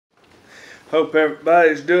Hope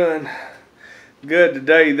everybody's doing good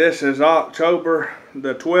today. This is October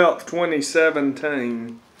the 12th,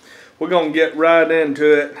 2017. We're going to get right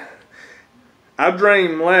into it. I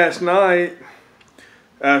dreamed last night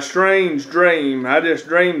a strange dream. I just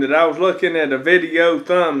dreamed that I was looking at a video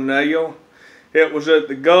thumbnail. It was at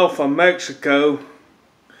the Gulf of Mexico,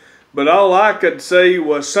 but all I could see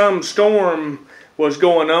was some storm was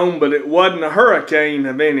going on, but it wasn't a hurricane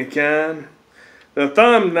of any kind. The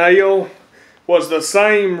thumbnail was the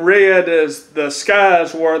same red as the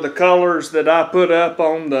skies were, the colors that I put up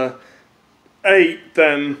on the 8th,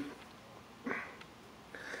 and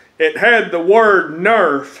it had the word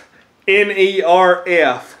NERF,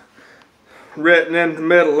 N-E-R-F, written in the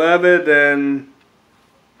middle of it, and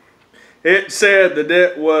it said that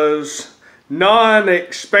it was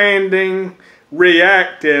non-expanding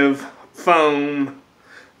reactive foam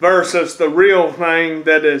versus the real thing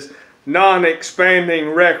that is non-expanding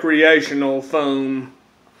recreational foam.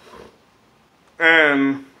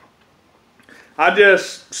 And I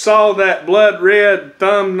just saw that blood red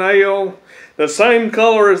thumbnail, the same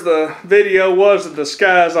color as the video was of the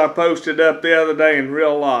skies I posted up the other day in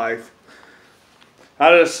real life.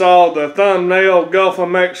 I just saw the thumbnail Gulf of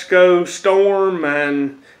Mexico storm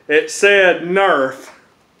and it said NERF.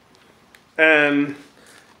 And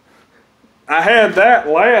I had that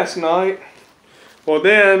last night. Well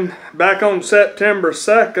then, back on September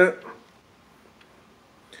 2nd,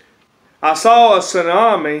 I saw a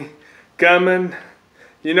tsunami coming.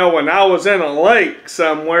 You know, when I was in a lake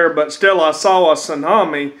somewhere, but still I saw a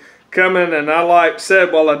tsunami coming, and I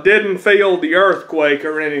said, well, I didn't feel the earthquake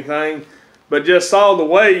or anything, but just saw the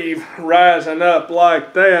wave rising up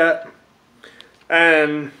like that.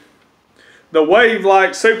 And the wave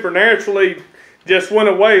supernaturally just went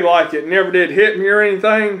away, like it never did hit me or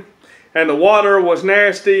anything. And the water was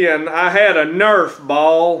nasty, and I had a NERF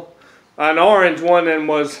ball, an orange one, and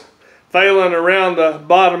was sailing around the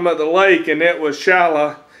bottom of the lake, and it was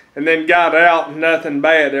shallow, and then got out and nothing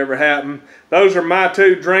bad ever happened. Those are my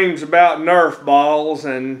two dreams about NERF balls,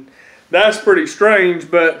 and that's pretty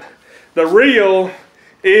strange, but the real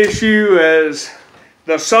issue is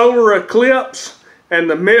the solar eclipse and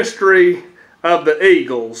the mystery of the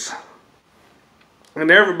Eagles.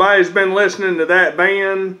 And everybody's been listening to that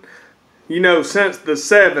band, you know, since the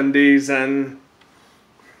 70s, and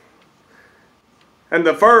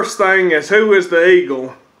the first thing is, who is the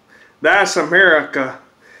eagle? That's America.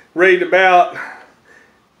 Read about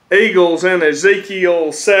eagles in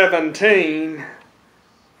Ezekiel 17,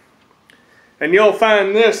 and you'll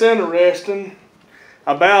find this interesting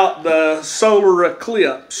about the solar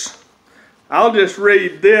eclipse. I'll just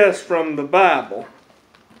read this from the Bible.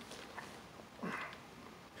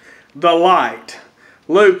 The light.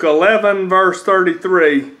 Luke 11 verse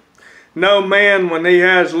 33. No man, when he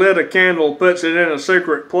has lit a candle, puts it in a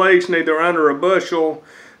secret place, neither under a bushel,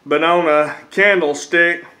 but on a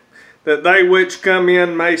candlestick, that they which come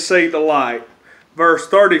in may see the light. Verse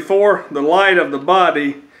 34, the light of the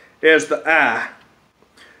body is the eye.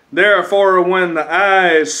 Therefore, when the eye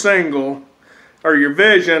is single, or your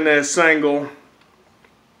vision is single,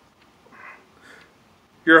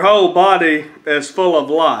 your whole body is full of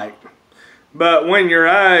light. But when your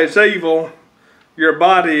eye is evil, your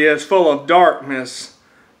body is full of darkness.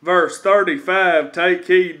 Verse 35, take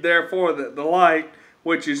heed therefore that the light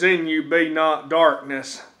which is in you be not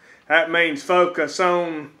darkness. That means focus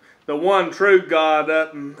on the one true God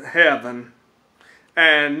up in heaven,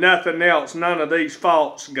 and nothing else, none of these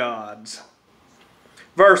false gods.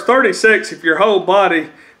 Verse 36, if your whole body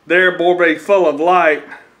therefore be full of light,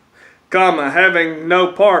 having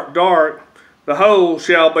no part dark, the whole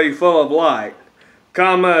shall be full of light,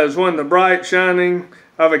 as when the bright shining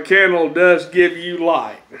of a candle does give you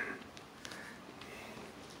light.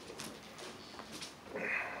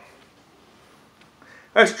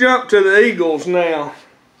 Let's jump to the eagles now.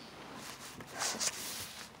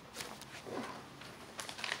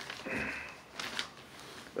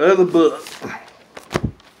 Other book.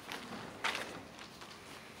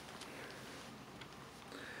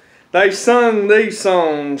 They sung these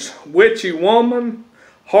songs: Witchy Woman,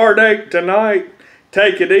 Heartache Tonight,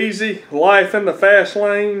 Take It Easy, Life in the Fast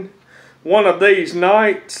Lane, One of These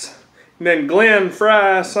Nights. And then Glenn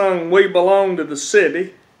Fry sung We Belong to the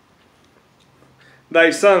City. They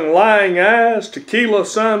sung Lying Eyes, Tequila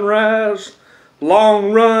Sunrise,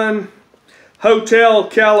 Long Run, Hotel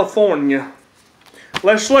California.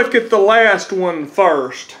 Let's look at the last one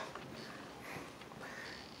first.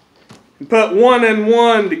 And put one and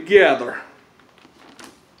one together.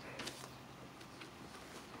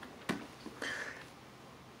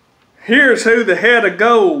 Here's who the head of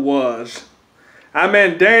gold was. I'm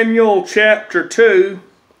in Daniel chapter 2,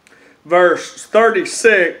 verse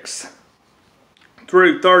 36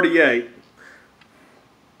 through 38.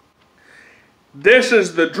 This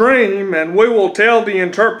is the dream, and we will tell the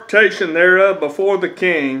interpretation thereof before the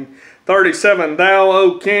king. 37. Thou,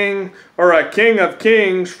 O king, art a king of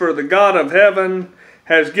kings, for the God of heaven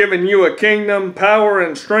has given you a kingdom, power,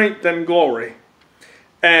 and strength, and glory.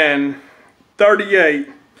 And 38.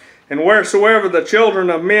 And wheresoever the children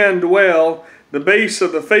of men dwell, the beasts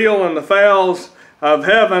of the field and the fowls of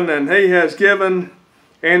heaven, and he has given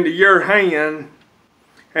into your hand,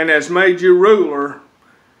 and has made you ruler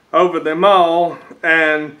over them all,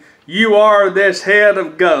 and you are this head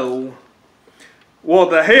of gold. Well,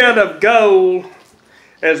 the head of gold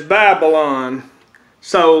is Babylon.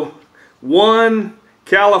 So 1,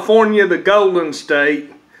 California, the golden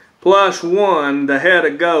state, plus 1, the head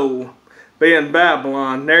of gold, being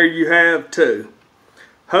Babylon. There you have 2.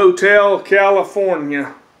 Hotel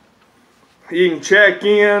California. You can check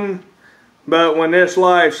in, but when this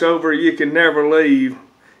life's over, you can never leave.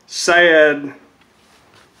 Sad.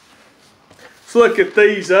 Let's look at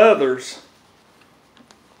these others.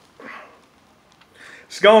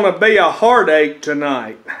 It's going to be a heartache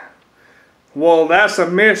tonight. Well, that's a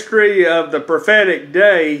mystery of the prophetic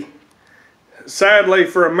day. Sadly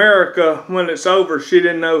for America, when it's over, she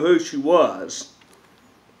didn't know who she was.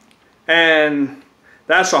 And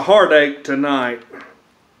that's a heartache tonight.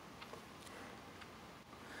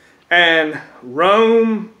 And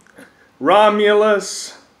Rome,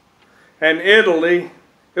 Romulus, and Italy,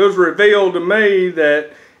 it was revealed to me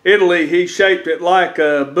that Italy, he shaped it like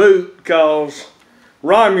a boot because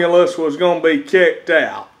Romulus was going to be kicked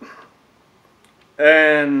out.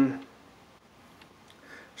 And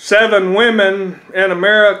 7 women in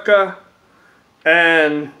America,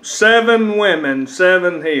 and 7 women,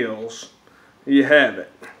 7 hills. You have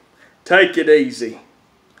it. Take it easy.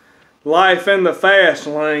 Life in the fast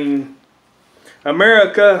lane.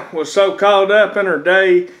 America was so caught up in her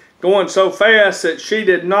day, going so fast that she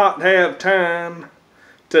did not have time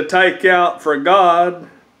to take out for God.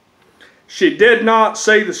 She did not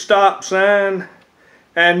see the stop sign,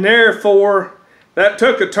 and therefore that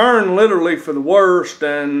took a turn literally for the worst.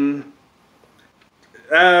 And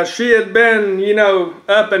she had been, you know,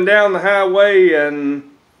 up and down the highway, and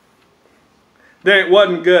then it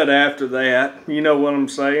wasn't good after that. You know what I'm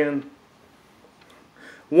saying?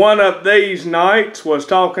 One of these nights was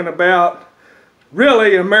talking about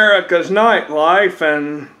really America's nightlife,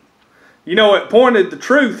 and you know, it pointed the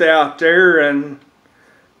truth out there, and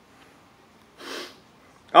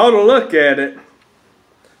ought to look at it.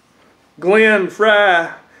 Glenn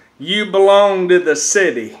Fry, you belong to the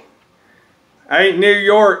city. Ain't New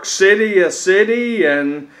York City a city?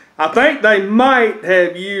 And I think they might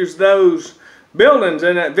have used those buildings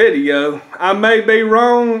in that video. I may be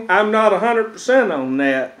wrong. I'm not 100% on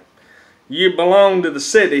that. You belong to the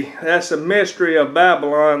city. That's a mystery of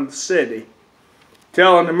Babylon, the city.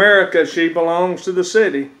 Telling America she belongs to the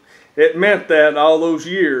city. It meant that all those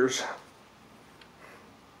years.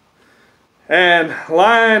 And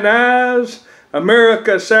lying eyes,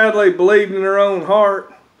 America sadly believed in her own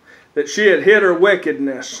heart that she had hid her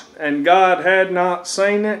wickedness, and God had not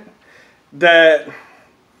seen it, that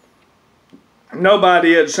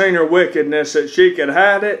nobody had seen her wickedness, that she could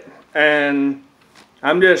hide it. And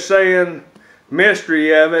I'm just saying,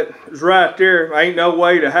 mystery of it is right there. Ain't no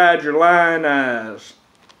way to hide your lying eyes.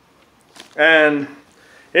 And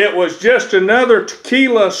it was just another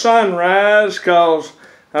tequila sunrise, because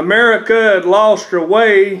America had lost her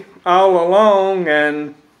way all along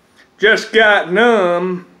and just got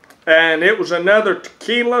numb, and it was another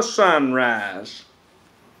tequila sunrise.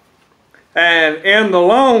 And in the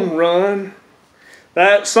long run,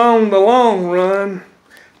 that song, The Long Run,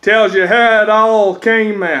 tells you how it all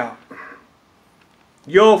came out.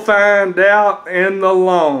 You'll find out in the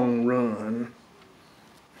long run.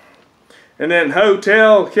 And then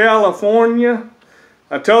Hotel California,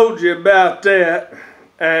 I told you about that.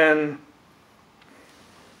 And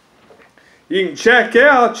you can check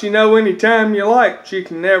out, you know, anytime you like, but you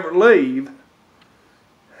can never leave.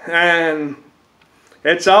 And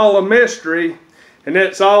it's all a mystery, and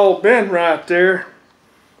it's all been right there.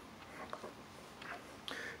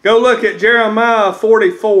 Go look at Jeremiah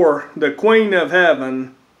 44, the Queen of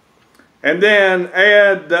Heaven, and then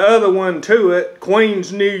add the other one to it,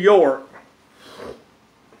 Queen's New York.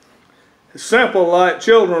 It's simple like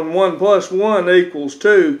children, 1 + 1 =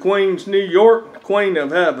 2. Queen's New York, Queen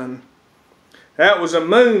of Heaven. That was a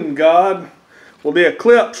moon god. Well, the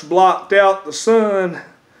eclipse blocked out the sun.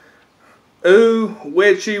 Ooh,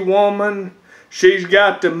 witchy woman, she's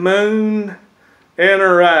got the moon in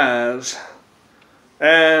her eyes.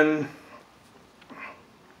 and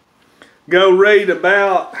go read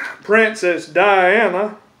about Princess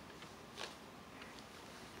Diana.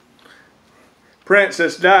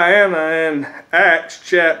 Princess Diana in Acts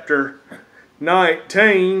chapter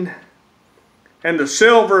 19. And the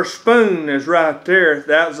silver spoon is right there.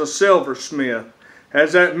 That was a silversmith.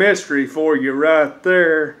 Has that mystery for you right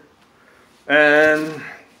there. And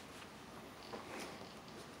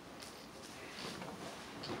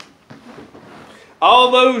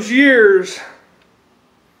all those years,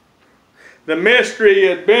 the mystery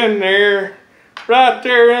had been there, right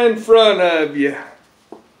there in front of you.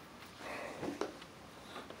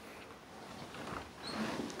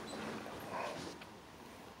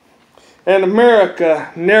 And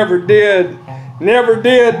America never did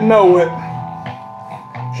know it.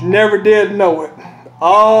 She never did know it.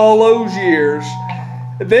 All those years.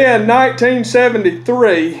 Then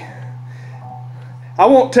 1973, I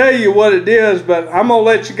won't tell you what it is, but I'm going to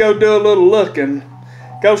let you go do a little looking.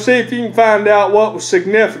 Go see if you can find out what was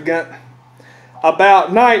significant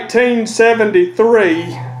about 1973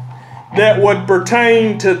 that would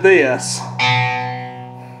pertain to this.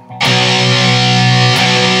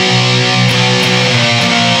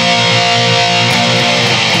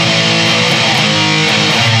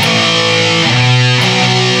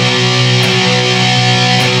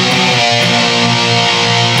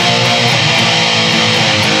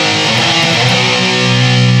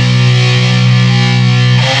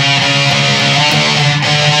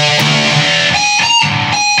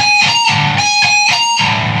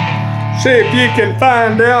 See if you can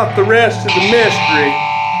find out the rest of the mystery.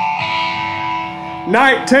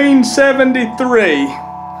 1973.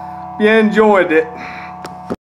 You enjoyed it.